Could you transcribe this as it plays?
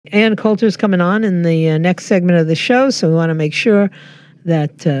Ann Coulter's coming on in the next segment of the show, so we want to make sure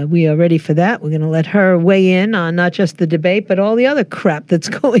that we are ready for that. We're going to let her weigh in on not just the debate, but all the other crap that's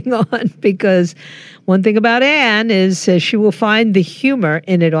going on, because one thing about Ann is she will find the humor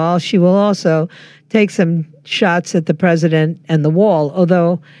in it all. She will also take some shots at the president and the wall,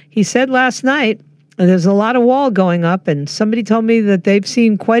 although he said last night there's a lot of wall going up, and somebody told me that they've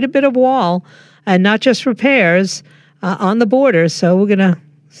seen quite a bit of wall and not just repairs on the border. So we're going to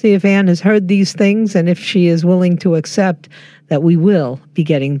see if Ann has heard these things and if she is willing to accept that we will be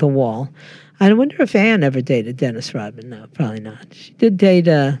getting the wall. I wonder if Ann ever dated Dennis Rodman. No, probably not. She did date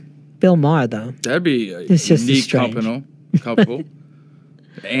Bill Maher, though. That'd be a unique couple.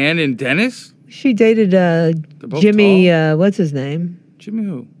 Ann and Dennis? She dated Jimmy, what's his name? Jimmy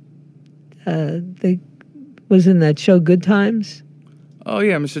who? They was in that show Good Times. Oh,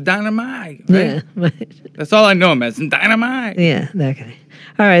 yeah, Mr. Dynamite. Right? Yeah, right. That's all I know him as, Dynamite. Yeah, that guy.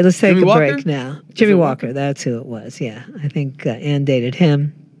 All right, let's take Jimmy a Walker? break now. Jimmy Walker, that's who it was, yeah. I think Ann dated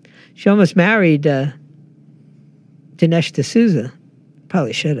him. She almost married Dinesh D'Souza.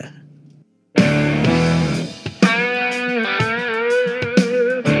 Probably should have.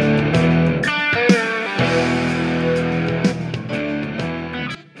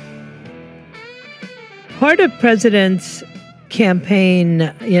 Part of President's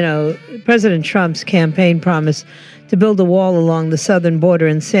campaign, President Trump's campaign promise to build a wall along the southern border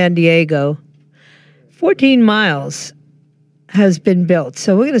in San Diego, 14 miles has been built.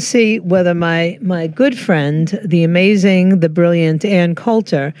 So we're going to see whether my good friend, the amazing, the brilliant Ann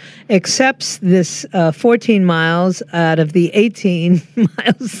Coulter, accepts this 14 miles out of the 18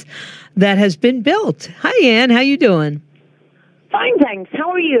 miles that has been built. Hi, Ann. How you doing? Fine, thanks. How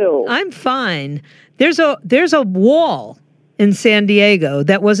are you? I'm fine. There's a wall in San Diego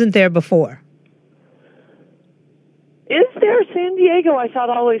that wasn't there before. Is there? San Diego, I thought,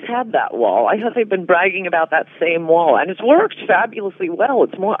 always had that wall. I thought they've been bragging about that same wall, and it's worked fabulously well.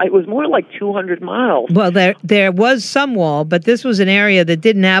 It was more like 200 miles. Well, there was some wall, but this was an area that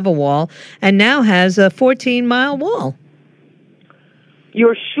didn't have a wall and now has a 14-mile wall.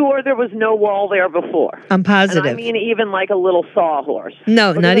 You're sure there was no wall there before? I'm positive. And I mean, even like a little sawhorse.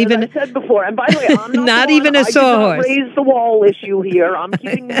 No, because not even. As I said before, and by the way, I'm not even a sawhorse. I did not raise the wall issue here. I'm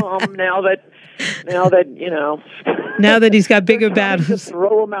keeping mum now that Now that he's got bigger battles. To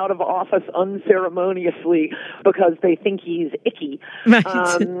throw him out of office unceremoniously because they think he's icky. Right.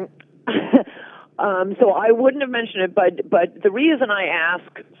 So I wouldn't have mentioned it, but the reason I ask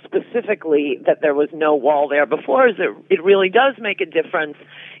specifically that there was no wall there before is that it really does make a difference,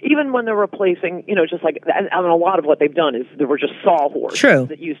 even when they're replacing, just like, and a lot of what they've done is there were just sawhorses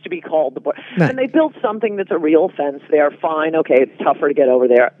that used to be called the border. Right. And they built something that's a real fence there. Fine, okay, it's tougher to get over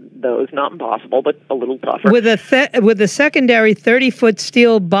there. Those, not impossible, but a little tougher. With a secondary 30-foot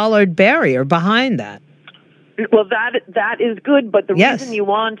steel bollard barrier behind that. Well, that is good, but the reason you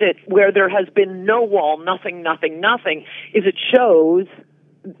want it where there has been no wall, nothing, is it shows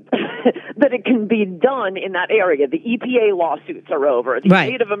that it can be done in that area. The EPA lawsuits are over. The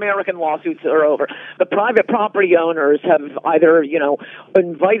Native American lawsuits are over. The private property owners have either,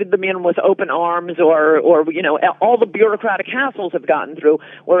 invited them in with open arms or all the bureaucratic hassles have gotten through,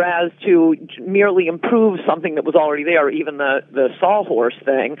 whereas to merely improve something that was already there, even the sawhorse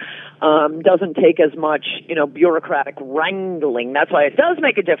thing, doesn't take as much, bureaucratic wrangling. That's why it does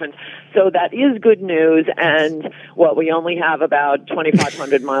make a difference. So that is good news, and we only have about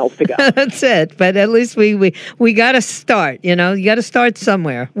 2,500 miles to go. That's it. But at least we got to start. You got to start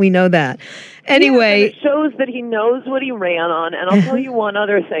somewhere. We know that. Anyway, it shows that he knows what he ran on. And I'll tell you one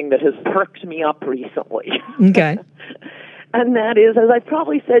other thing that has perked me up recently. Okay. And that is, as I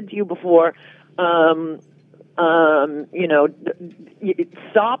probably said to you before,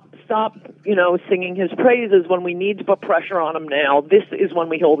 stop, singing his praises when we need to put pressure on him now. This is when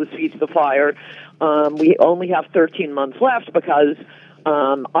we hold his feet to the fire. We only have 13 months left because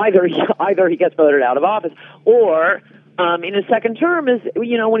either he gets voted out of office or in his second term is,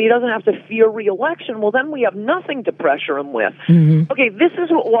 when he doesn't have to fear re-election, well, then we have nothing to pressure him with. Mm-hmm. Okay, this is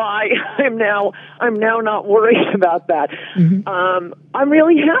why I'm now not worried about that. Mm-hmm. I'm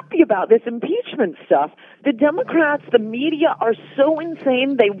really happy about this impeachment stuff. The Democrats, the media are so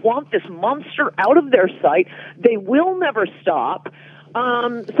insane. They want this monster out of their sight. They will never stop.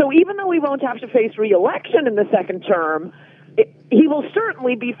 So even though he won't have to face re-election in the second term, he will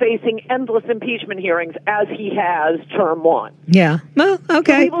certainly be facing endless impeachment hearings as he has term one. Yeah. Well,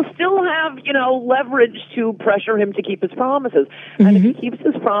 okay. So he will still have, leverage to pressure him to keep his promises. Mm-hmm. And if he keeps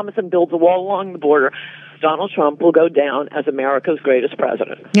his promise and builds a wall along the border, Donald Trump will go down as America's greatest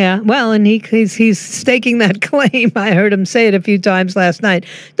president. Yeah, well, and he's staking that claim. I heard him say it a few times last night.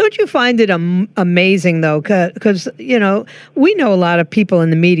 Don't you find it amazing, though? Because, you know, we know a lot of people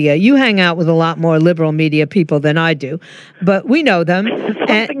in the media. You hang out with a lot more liberal media people than I do, but we know them.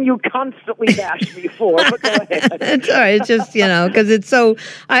 Something you constantly bash me for, but go ahead. It's all right. It's just, you know, because it's so,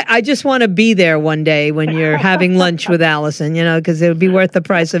 I just want to be there one day when you're having lunch with Allison, you know, because it would be worth the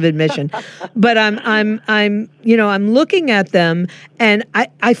price of admission. But I'm looking at them, and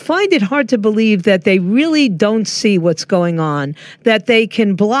I find it hard to believe that they really don't see what's going on, that they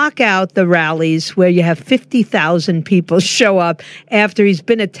can block out the rallies where you have 50,000 people show up after he's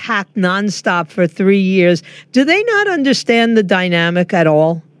been attacked nonstop for 3 years. Do they not understand the dynamic at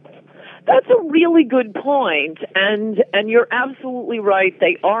all? That's a really good point, and you're absolutely right.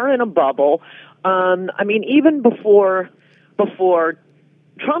 They are in a bubble. I mean, even before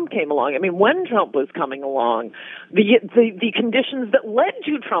Trump came along. I mean, when Trump was coming along, the conditions that led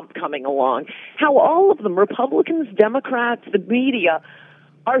to Trump coming along, how all of them, Republicans, Democrats, the media,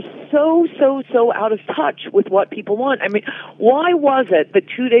 are so out of touch with what people want. I mean, why was it that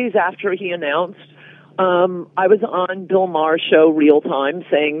 2 days after he announced, I was on Bill Maher's show Real Time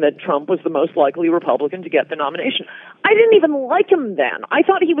saying that Trump was the most likely Republican to get the nomination? I didn't even like him then. I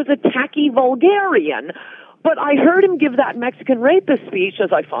thought he was a tacky vulgarian. But I heard him give that Mexican rapist speech,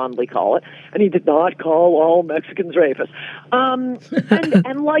 as I fondly call it, and he did not call all Mexicans rapists.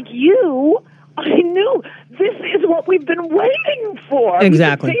 And like you, I knew this is what we've been waiting for.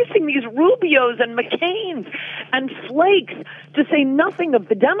 Exactly. We've been facing these Rubios and McCains and Flakes, to say nothing of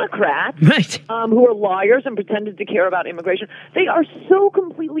the Democrats, right, who are liars and pretended to care about immigration. They are so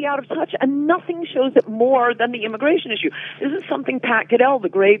completely out of touch, and nothing shows it more than the immigration issue. This is something Pat Goodell, the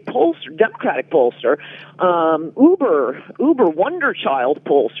great pollster, Democratic pollster, uber wonder child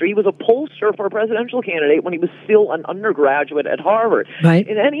pollster. He was a pollster for a presidential candidate when he was still an undergraduate at Harvard. Right.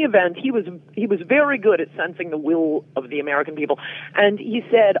 In any event, he was very good at sensing the will of the American people, and he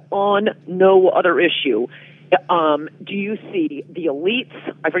said on no other issue, do you see the elites?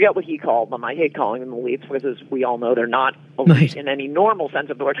 I forget what he called them. I hate calling them elites because, as we all know, they're not elite right in any normal sense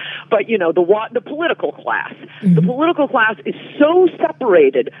of the word. But, you know, the political class. Mm-hmm. The political class is so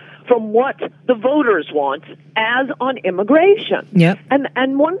separated from what the voters want as on immigration. Yep.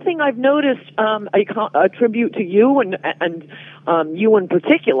 And one thing I've noticed, a tribute to you and you in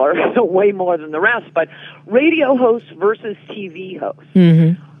particular, way more than the rest, but radio hosts versus TV hosts.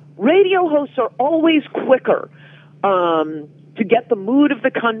 Mm-hmm. Radio hosts are always quicker to get the mood of the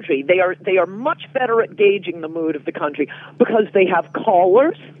country. They are much better at gauging the mood of the country because they have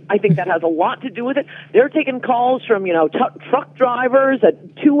callers. I think that has a lot to do with it. They're taking calls from, you know, truck drivers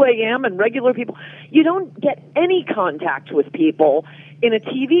at 2 a.m. and regular people. You don't get any contact with people in a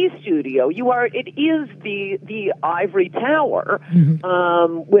TV studio. It is the ivory tower,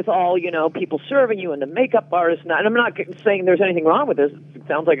 with all, you know, people serving you and the makeup artists. And I'm not saying there's anything wrong with this. It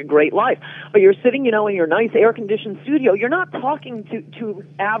sounds like a great life. But you're sitting, you know, in your nice air-conditioned studio. You're not talking to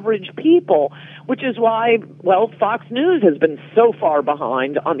average people, which is why, well, Fox News has been so far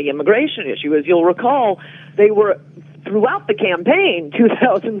behind on the immigration issue. As you'll recall, they were, throughout the campaign,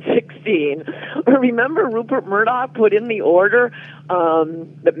 2016, remember Rupert Murdoch put in the order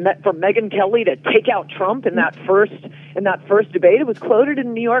for Megyn Kelly to take out Trump in that first debate. It was quoted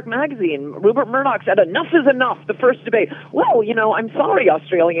in New York Magazine. Rupert Murdoch said, "Enough is enough, the first debate." Well, you know, I'm sorry,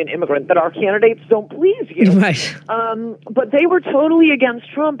 Australian immigrant, that our candidates don't please you. Right. But they were totally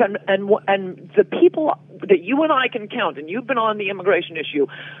against Trump, and the people that you and I can count, and you've been on the immigration issue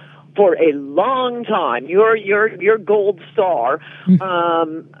for a long time. You're gold star.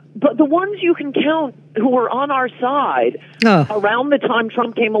 But the ones you can count who were on our side around the time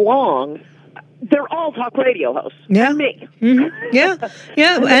Trump came along, they're all talk radio hosts. Yeah. And me. Mm-hmm.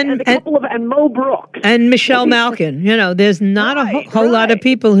 Yeah. and a couple of, and Mo Brooks. And Michelle Malkin. You know, there's not a whole lot of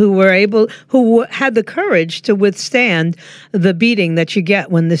people who had the courage to withstand the beating that you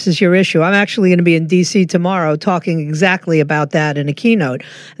get when this is your issue. I'm actually going to be in D.C. tomorrow talking exactly about that in a keynote.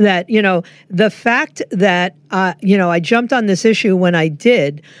 That, you know, the fact that, I jumped on this issue when I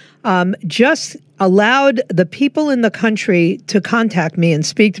did, just allowed the people in the country to contact me and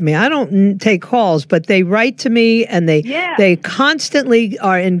speak to me. I don't take calls, but they write to me, and they constantly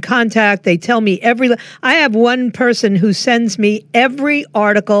are in contact. They tell me I have one person who sends me every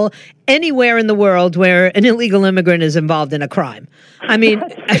article anywhere in the world where an illegal immigrant is involved in a crime. I mean,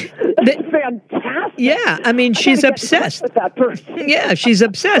 that's fantastic. harassment. Yeah, I mean, she's obsessed with that person. Yeah, she's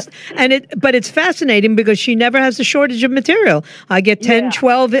obsessed. But it's fascinating because she never has a shortage of material. I get 10,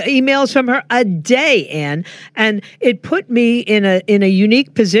 12 emails from her a day, Anne, and it put me in a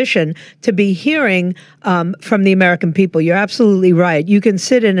unique position to be hearing from the American people. You're absolutely right. You can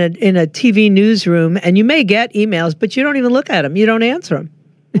sit in a TV newsroom and you may get emails, but you don't even look at them. You don't answer them.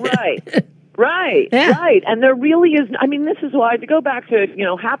 Right. Right, yeah. Right. And there really is, I mean, this is why, to go back to,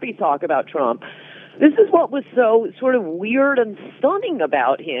 happy talk about Trump, this is what was so sort of weird and stunning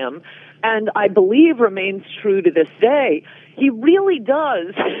about him, and I believe remains true to this day. He really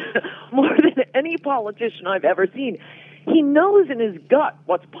does, more than any politician I've ever seen, he knows in his gut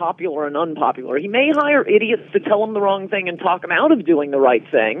what's popular and unpopular. He may hire idiots to tell him the wrong thing and talk him out of doing the right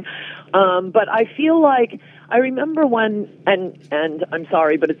thing, but I feel like I remember when, and I'm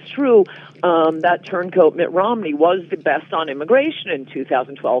sorry, but it's true, that turncoat Mitt Romney was the best on immigration in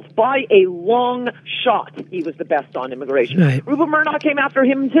 2012. By a long shot, he was the best on immigration. Right. Rupert Murdoch came after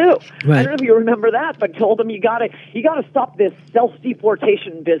him too. Right. I don't know if you remember that, but told him you gotta stop this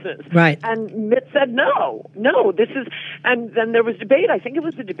self-deportation business. Right. And Mitt said no, this is, and then there was debate. I think it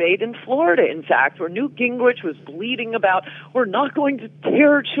was a debate in Florida, in fact, where Newt Gingrich was bleating about we're not going to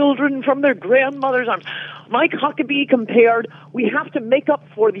tear children from their grandmother's arms. Mike Huckabee compared, we have to make up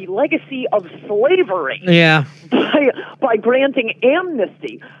for the legacy of slavery by granting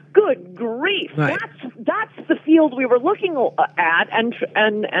amnesty. Good grief! Right. That's the field we were looking at, and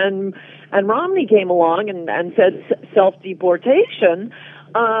Romney came along and said self-deportation.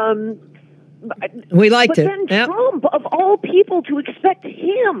 We liked it. But then Trump, of all people, to expect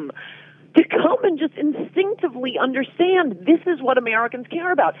him to come and just instinctively understand this is what Americans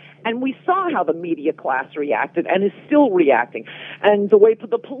care about. And we saw how the media class reacted and is still reacting, and the way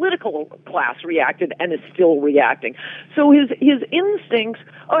the political class reacted and is still reacting. So his instincts,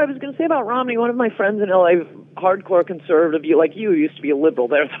 I was going to say about Romney, one of my friends in L.A., hardcore conservative, like you, used to be a liberal,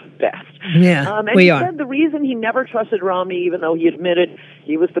 they're the best. Yeah, and he said the reason he never trusted Romney, even though he admitted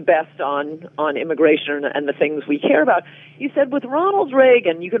he was the best on immigration and the things we care about, he said with Ronald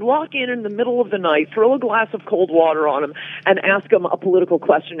Reagan, you could walk in the middle of the night, throw a glass of cold water on him, and ask him a political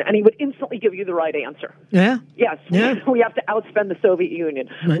question, and he would instantly give you the right answer. Yeah. Yes. Yeah. We have to outspend the Soviet Union.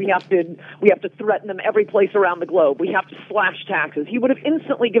 Right. We have to threaten them every place around the globe. We have to slash taxes. He would have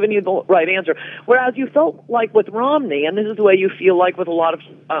instantly given you the right answer. Whereas you felt like with Romney, and this is the way you feel like with a lot of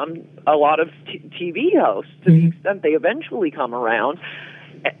TV hosts, to the extent they eventually come around,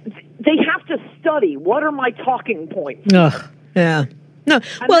 they have to study what are my talking points. Ugh. Yeah. No,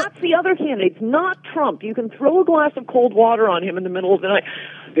 and that's the other candidates, not Trump. You can throw a glass of cold water on him in the middle of the night.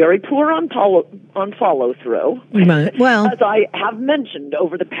 Very poor on follow-through, right. Well, as I have mentioned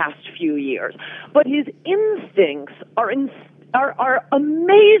over the past few years. But his instincts are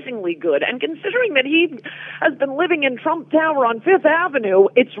amazingly good, and considering that he has been living in Trump Tower on Fifth Avenue,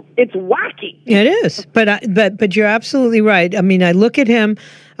 it's wacky. It is, but you're absolutely right. I mean, I looked at him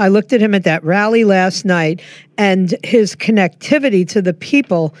at that rally last night, and his connectivity to the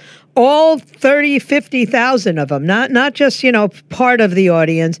people, all 30, 50,000 of them, not just, part of the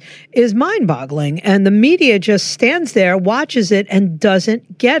audience, is mind-boggling. And the media just stands there, watches it, and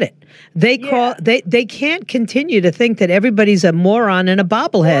doesn't get it. They can't continue to think that everybody's a moron and a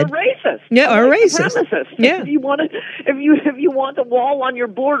bobblehead. Or a racist. Yeah, or a racist. Supremacist. Yeah. If you want a wall on your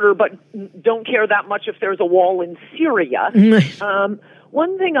border, but don't care that much if there's a wall in Syria.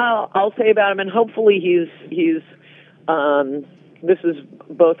 One thing I'll say about him, and hopefully he's this is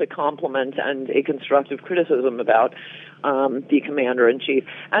both a compliment and a constructive criticism about the commander-in-chief,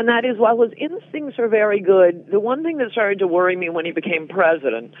 and that is, while his instincts are very good, the one thing that started to worry me when he became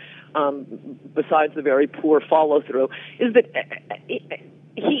president, besides the very poor follow-through, is that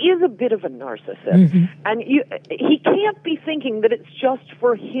he is a bit of a narcissist, and he can't be thinking that it's just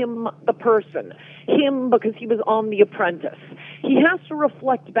for him, the person, him because he was on The Apprentice. He has to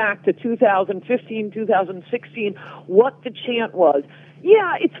reflect back to 2015, 2016, what the chant was.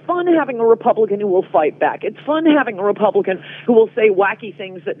 Yeah, it's fun having a Republican who will fight back. It's fun having a Republican who will say wacky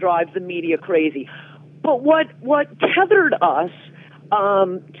things that drive the media crazy. But what tethered us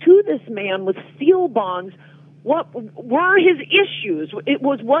to this man was steel bonds. What were his issues? It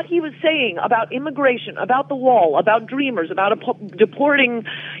was what he was saying about immigration, about the wall, about dreamers, about deporting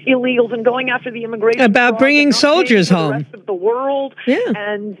illegals and going after the immigration, about bringing soldiers home, the rest of the world,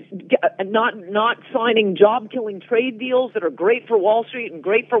 and not signing job-killing trade deals that are great for Wall Street and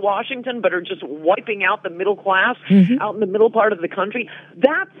great for Washington, but are just wiping out the middle class out in the middle part of the country.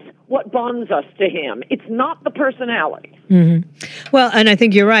 That's what bonds us to him. It's not the personality. Well, and I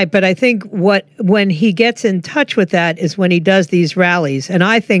think you're right, but I think when he gets in touch with that is when he does these rallies, and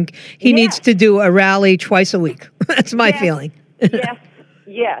I think he needs to do a rally twice a week. That's my feeling.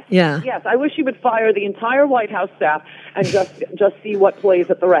 Yes. Yeah. Yes. I wish he would fire the entire White House staff and just see what plays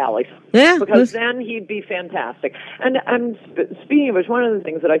at the rallies. Yeah. Because then he'd be fantastic. And speaking of which, one of the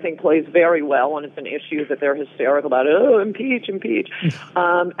things that I think plays very well, and it's an issue that they're hysterical about, impeach.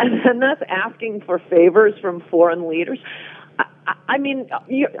 And that's asking for favors from foreign leaders. I mean,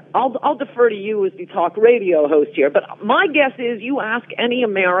 I'll defer to you as the talk radio host here, but my guess is you ask any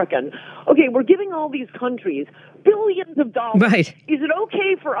American, okay, we're giving all these countries billions of dollars. Right. Is it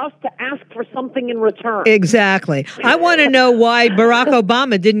okay for us to ask for something in return? Exactly. I want to know why Barack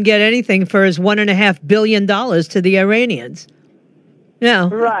Obama didn't get anything for his $1.5 billion to the Iranians. Yeah.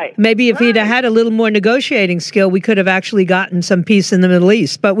 Right. Maybe if he'd had a little more negotiating skill, we could have actually gotten some peace in the Middle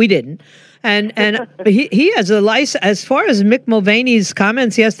East, but we didn't. And he has a license. As far as Mick Mulvaney's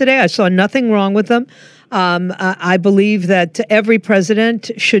comments yesterday, I saw nothing wrong with them. I believe that every president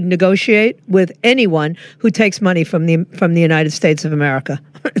should negotiate with anyone who takes money from the United States of America.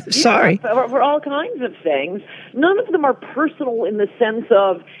 Sorry. Yeah, for all kinds of things. None of them are personal in the sense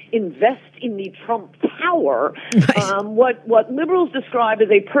of invest in the Trump Tower. Right. What liberals describe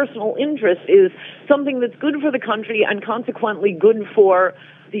as a personal interest is something that's good for the country and consequently good for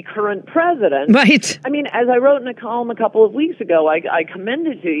the current president. Right. I mean, as I wrote in a column a couple of weeks ago, I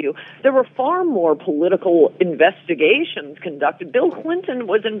commended to you, there were far more political investigations conducted. Bill Clinton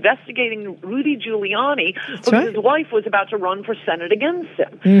was investigating Rudy Giuliani because his wife was about to run for Senate against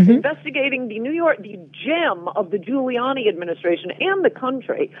him. Investigating the gem of the Giuliani administration and the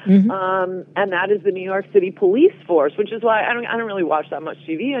country. And that is the New York City police force, which is why I don't really watch that much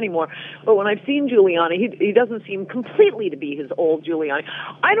TV anymore. But when I've seen Giuliani, he doesn't seem completely to be his old Giuliani.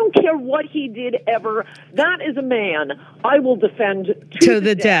 I don't care what he did ever. That is a man I will defend to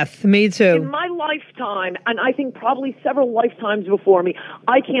the death. Me too. In my lifetime, and I think probably several lifetimes before me,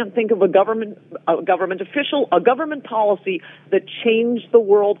 I can't think of a government official, a government policy that changed the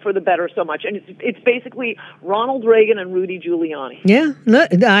world for the better so much. And it's basically Ronald Reagan and Rudy Giuliani. Yeah,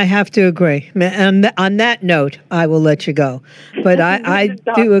 I have to agree. And on that note, I will let you go. But I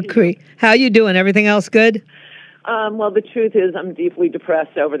do agree. How you doing? Everything else good? Well, the truth is I'm deeply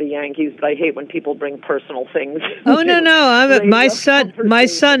depressed over the Yankees, but I hate when people bring personal things. Oh, no. My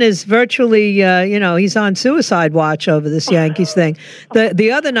son is virtually, he's on suicide watch over this Yankees thing.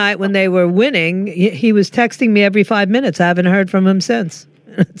 The other night when they were winning, he was texting me every 5 minutes. I haven't heard from him since.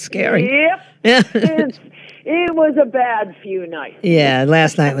 It's scary. Yep. It was a bad few nights. Yeah,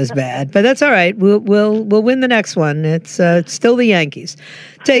 last night was bad, but that's all right. We'll win the next one. It's still the Yankees.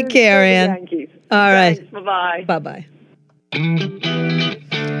 Take care, Ann. Yankees. All right. Thanks. Bye-bye. Bye-bye.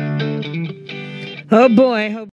 Oh, boy.